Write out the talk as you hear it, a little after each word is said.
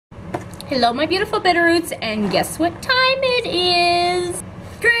Hello my beautiful Bitterroots, and guess what time it is?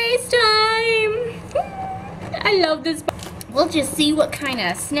 Graze time! I love this box. We'll just see what kind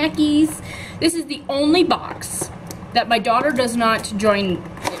of snackies. This is the only box that my daughter does not join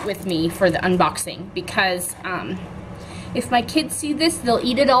with me for the unboxing because if my kids see this, they'll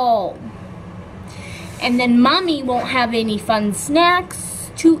eat it all. And then mommy won't have any fun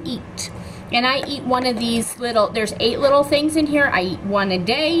snacks to eat. And I eat one of these little, there's 8 little things in here. I eat one a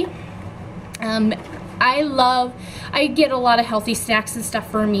day. I get a lot of healthy snacks and stuff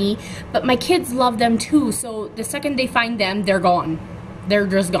for me, but my kids love them too, so the second they find them, they're gone. They're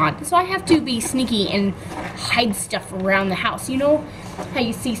just gone. So I have to be sneaky and hide stuff around the house. You know how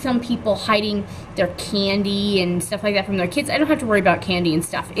you see some people hiding their candy and stuff like that from their kids? I don't have to worry about candy and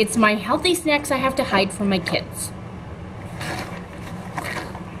stuff. It's my healthy snacks I have to hide from my kids.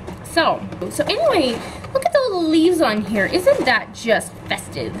 So anyway, look at the little leaves on here. Isn't that just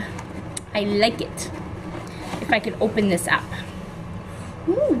festive? I like it. If I could open this up.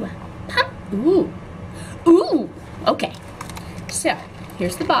 Ooh, pop, ooh, ooh. Okay, so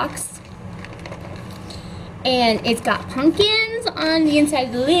here's the box. And it's got pumpkins on the inside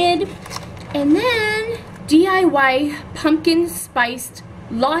of the lid. And then DIY pumpkin spiced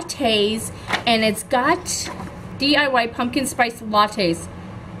lattes. And it's got DIY pumpkin spiced lattes.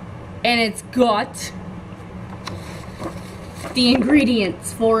 And it's got the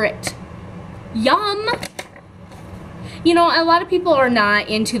ingredients for it. Yum! You know, a lot of people are not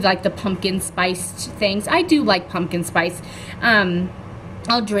into like the pumpkin spiced things. I do like pumpkin spice.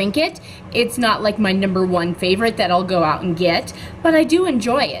 I'll drink it. It's not like my #1 favorite that I'll go out and get, but I do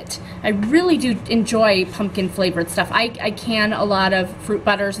enjoy it. I really do enjoy pumpkin flavored stuff. I can a lot of fruit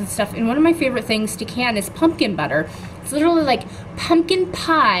butters and stuff, and one of my favorite things to can is pumpkin butter. It's literally like pumpkin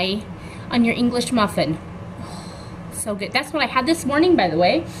pie on your English muffin. So good. That's what I had this morning, by the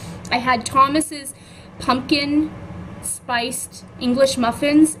way. I had Thomas's pumpkin spiced English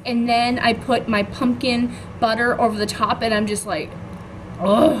muffins, and then I put my pumpkin butter over the top, and I'm just like,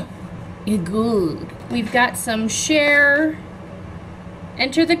 oh, it's good. We've got some share.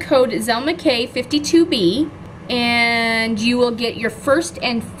 Enter the code ZelmaK52B, and you will get your 1st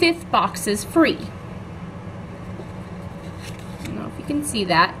and 5th boxes free. I don't know if you can see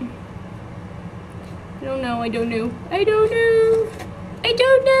that. I don't know. I don't know. I don't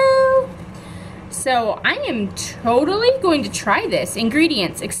know. So I am totally going to try this.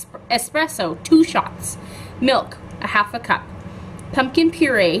 Ingredients: espresso 2 shots, milk 1/2 cup, pumpkin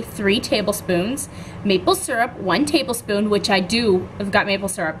puree 3 tablespoons, maple syrup 1 tablespoon, which I've got maple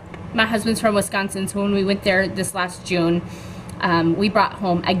syrup. My husband's from Wisconsin, so when we went there this last June, we brought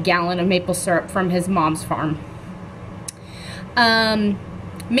home a gallon of maple syrup from his mom's farm.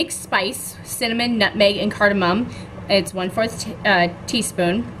 Mixed spice, cinnamon, nutmeg, and cardamom. It's 1/4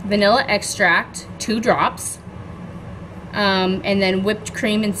 teaspoon. Vanilla extract, 2 drops. And then whipped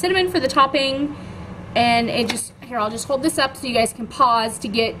cream and cinnamon for the topping. And it just, here, I'll just hold this up so you guys can pause to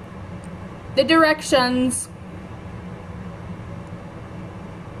get the directions.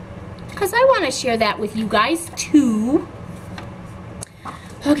 Because I want to share that with you guys too.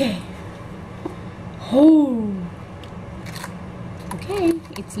 Okay. Oh. Okay,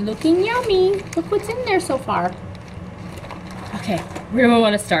 it's looking yummy. Look what's in there so far. Okay, where do I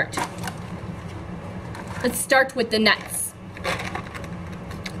want to start? Let's start with the nuts.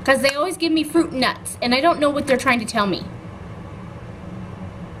 Because they always give me fruit and nuts, and I don't know what they're trying to tell me.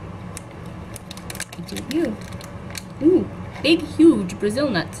 I do you. Ooh, big, huge Brazil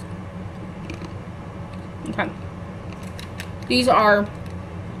nuts. Okay. These are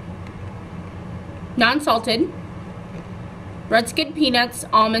non-salted, red skin peanuts,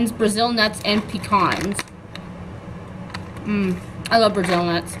 almonds, Brazil nuts, and pecans. I love Brazil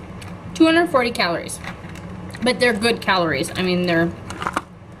nuts. 240 calories. But they're good calories. I mean, they're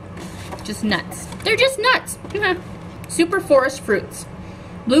just nuts. They're just nuts. Super forest fruits.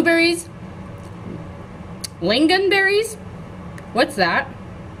 Blueberries. Lingonberries? What's that?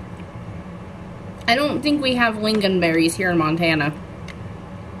 I don't think we have lingonberries here in Montana.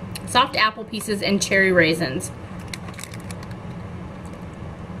 Soft apple pieces and cherry raisins.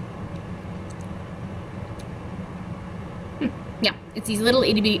 Yeah, it's these little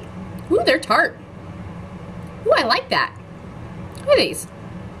itty bitty. Ooh, they're tart. Ooh, I like that. Look at these.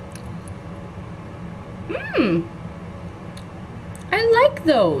 I like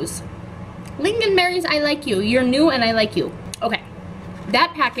those. Lingonberries, I like you. You're new and I like you. Okay,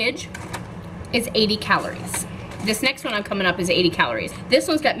 that package is 80 calories. This next one I'm coming up is 80 calories. This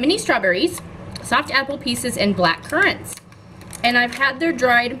one's got mini strawberries, soft apple pieces, and black currants. And I've had their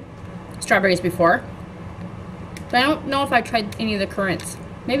dried strawberries before, but I don't know if I tried any of the currants.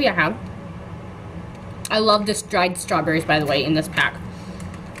 Maybe I have. I love this dried strawberries, by the way, in this pack.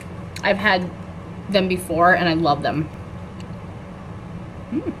 I've had them before, and I love them.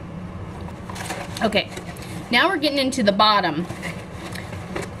 Okay, now we're getting into the bottom.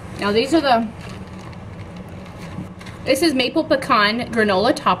 Now these are the... This is maple pecan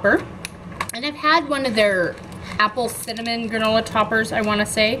granola topper. And I've had one of their apple cinnamon granola toppers, I want to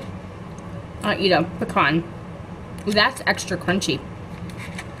say. I'll eat a pecan. Ooh, that's extra crunchy.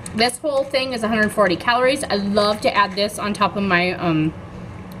 This whole thing is 140 calories. I love to add this on top of my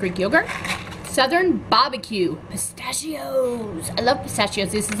Greek yogurt. Southern barbecue pistachios. I love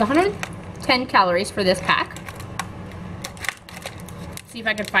pistachios. This is 110 calories for this pack. See if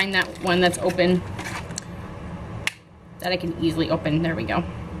I can find that one that's open, that I can easily open. There we go.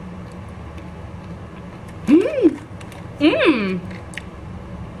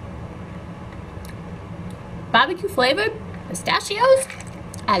 Barbecue flavored pistachios.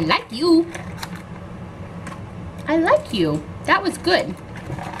 I like you. I like you. That was good.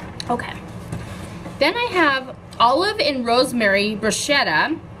 Okay. Then I have olive and rosemary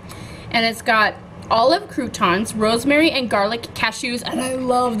bruschetta, and it's got olive croutons, rosemary and garlic cashews, and I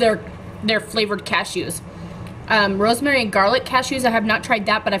love their flavored cashews. Rosemary and garlic cashews, I have not tried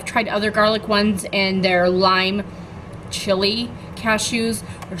that, but I've tried other garlic ones, and their lime chili cashews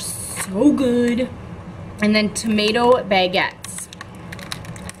are so good. And then tomato baguettes.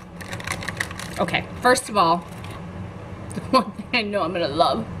 Okay, first of all, the one thing I know I'm gonna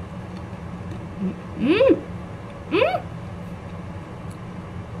love.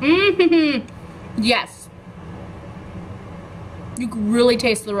 Yes. You can really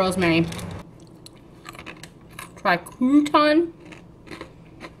taste the rosemary. Try crouton.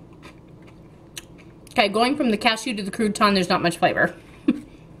 Okay, going from the cashew to the crouton, there's not much flavor.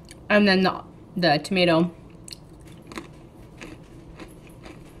 And then the tomato.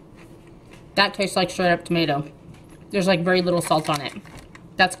 That tastes like straight up tomato. There's like very little salt on it.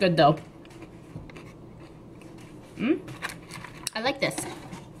 That's good though. I like this.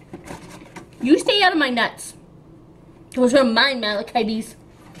 You stay out of my nuts. Those are mine, Malachites.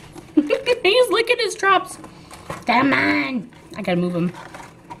 He's licking his drops. They're mine. I gotta move them.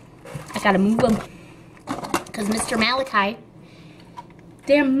 I gotta move them. Because Mr. Malachi,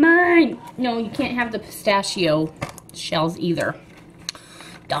 they're mine. No, you can't have the pistachio shells either.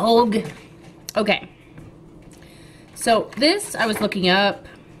 Dog. Okay. So this, I was looking up.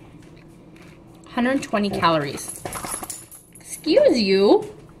 120 calories. Excuse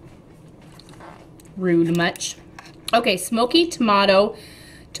you. Rude much. Okay, smoky tomato.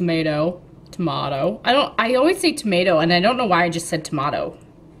 I always say tomato, and I don't know why I just said tomato.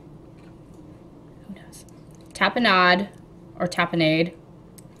 Who knows? Tapenade or tapenade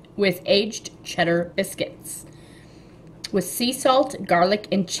with aged cheddar biscuits with sea salt, garlic,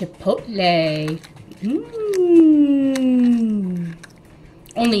 and chipotle.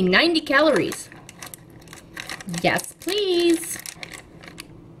 Only 90 calories. Yes, please.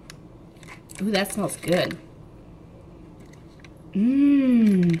 Ooh, that smells good.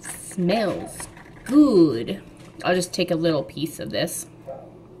 Smells good. I'll just take a little piece of this.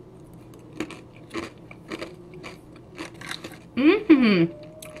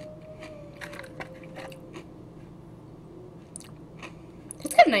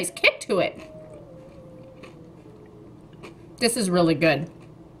 It's got a nice kick to it. This is really good.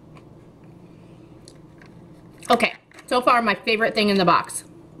 Okay, so far my favorite thing in the box.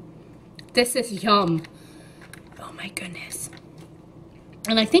 This is yum. Oh my goodness.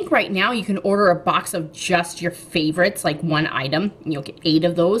 And I think right now you can order a box of just your favorites, like one item, and you'll get 8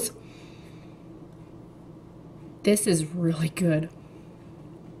 of those. This is really good.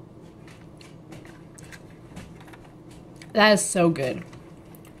 That is so good.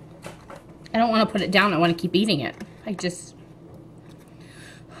 I don't want to put it down. I want to keep eating it.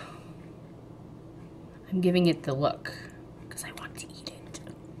 I'm giving it the look because I want to eat it.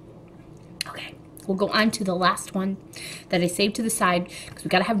 Okay, we'll go on to the last one that I saved to the side because we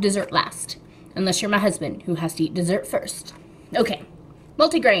gotta have dessert last. Unless you're my husband who has to eat dessert first. Okay,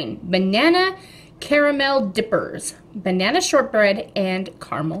 multigrain, banana caramel dippers, banana shortbread, and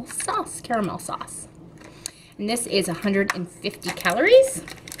caramel sauce. And this is 150 calories.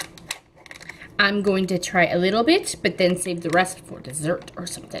 I'm going to try a little bit, but then save the rest for dessert or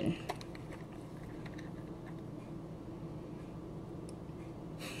something.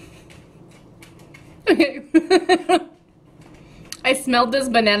 Okay. I smelled this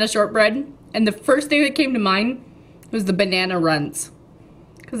banana shortbread, and the first thing that came to mind was the banana runs.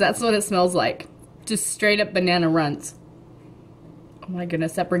 Because that's what it smells like. Just straight up banana runs. Oh my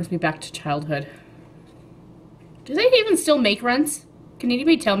goodness, that brings me back to childhood. Do they even still make runs? Can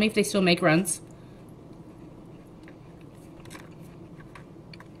anybody tell me if they still make runs?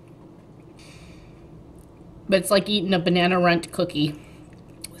 but it's like eating a banana runt cookie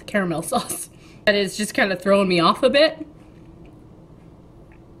with caramel sauce. That is just kind of throwing me off a bit.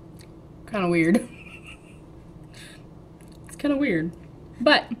 Kind of weird. It's kind of weird.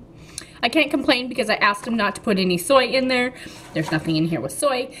 But I can't complain because I asked him not to put any soy in there. There's nothing in here with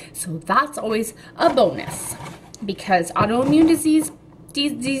soy, so that's always a bonus. Because autoimmune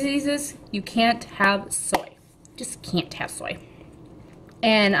diseases, you can't have soy. Just can't have soy.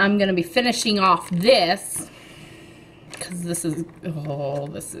 And I'm gonna be finishing off this because this is, oh,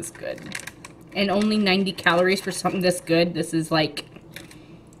 this is good. And only 90 calories for something this good. This is like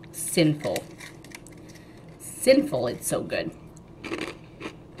sinful. Sinful, it's so good.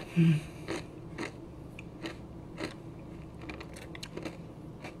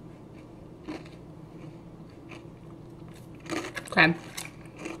 Okay.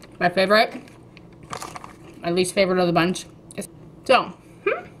 My favorite, my least favorite of the bunch. So,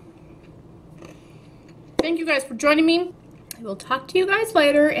 thank you guys for joining me. I will talk to you guys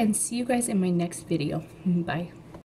later and see you guys in my next video. Bye.